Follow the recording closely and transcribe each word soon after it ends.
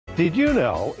Did you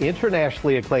know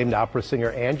internationally acclaimed opera singer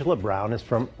Angela Brown is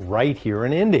from right here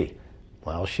in Indy?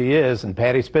 Well, she is, and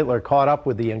Patty Spitler caught up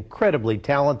with the incredibly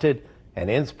talented and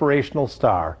inspirational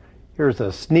star. Here's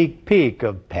a sneak peek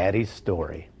of Patty's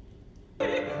story.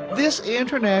 This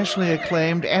internationally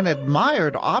acclaimed and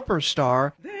admired opera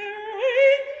star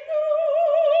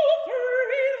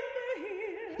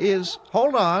is,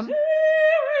 hold on,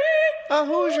 a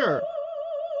Hoosier.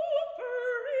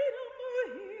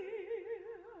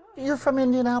 You're from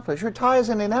Indianapolis. Your tie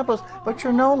is Indianapolis, but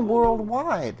you're known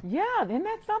worldwide. Yeah, isn't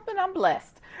that something? I'm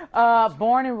blessed.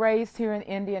 Born and raised here in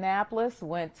Indianapolis,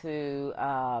 went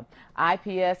to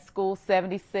IPS School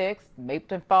 76,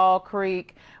 Mapleton Fall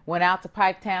Creek, went out to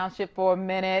Pike Township for a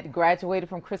minute, graduated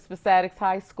from Crispus Attucks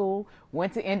High School,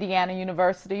 went to Indiana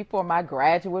University for my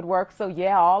graduate work. So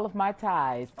yeah, all of my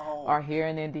ties are here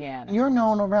in Indiana. You're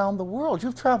known around the world.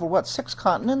 You've traveled, what, 6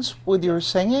 continents with your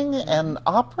singing and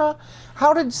opera?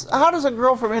 How does a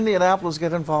girl from Indianapolis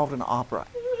get involved in opera?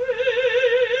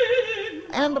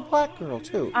 And a black girl,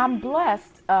 too. I'm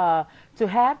blessed to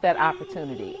have that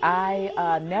opportunity. I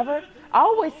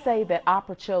always say that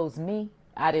opera chose me.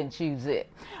 I didn't choose it.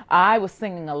 I was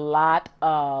singing a lot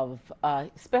of,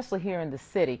 especially here in the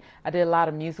city, I did a lot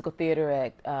of musical theater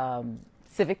at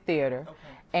Civic Theater,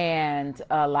 and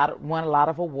won a lot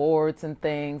of awards and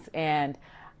things, and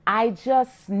I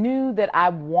just knew that I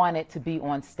wanted to be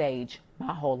on stage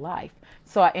my whole life.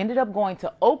 So I ended up going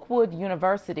to Oakwood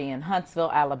University in Huntsville,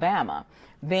 Alabama.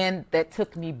 Then that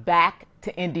took me back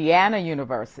to Indiana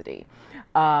University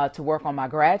to work on my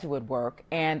graduate work,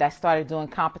 and I started doing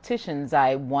competitions.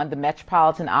 I won the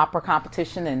Metropolitan Opera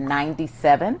competition in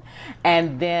 '97,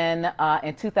 and then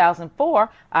in 2004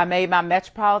 I made my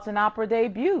Metropolitan Opera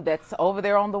debut. That's over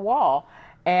there on the wall,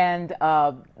 and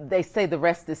they say the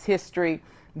rest is history,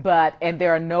 and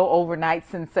there are no overnight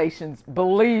sensations,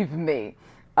 believe me.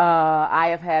 I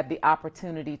have had the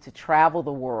opportunity to travel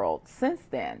the world since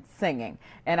then, singing.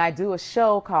 And I do a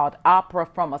show called Opera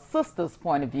from a Sister's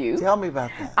Point of View. Tell me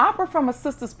about that. Opera from a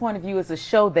Sister's Point of View is a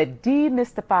show that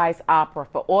demystifies opera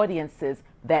for audiences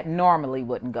that normally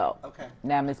wouldn't go. Okay.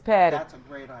 Now, Miss Patty. That's a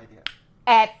great idea.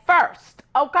 At first,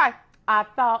 I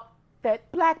thought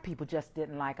that black people just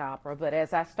didn't like opera, but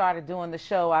as I started doing the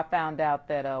show, I found out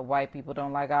that white people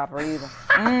don't like opera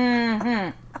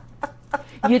either.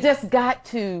 You just got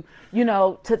to,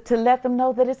 to let them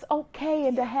know that it's okay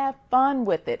and to have fun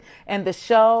with it. And the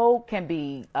show can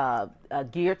be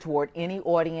geared toward any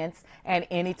audience and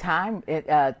any time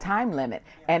limit.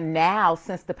 And now,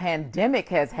 since the pandemic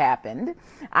has happened,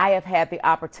 I have had the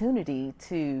opportunity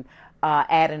to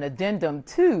add an addendum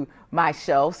to my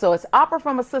show. So it's Opera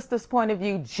from a Sister's Point of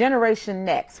View, Generation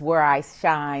Next, where I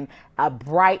shine a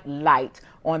bright light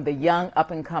on the young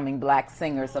up-and-coming black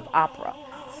singers of opera.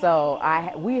 So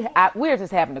we're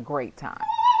just having a great time.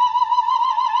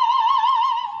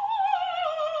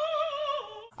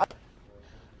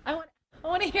 I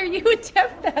want to hear you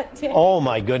attempt that, Tim. Oh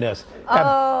my goodness.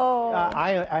 Oh.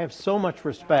 I have so much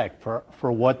respect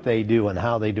for what they do and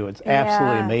how they do it. It's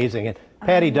absolutely amazing. And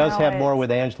Patty does have more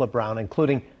with Angela Brown,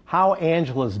 including how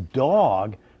Angela's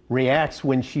dog reacts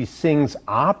when she sings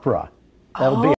opera. That'll be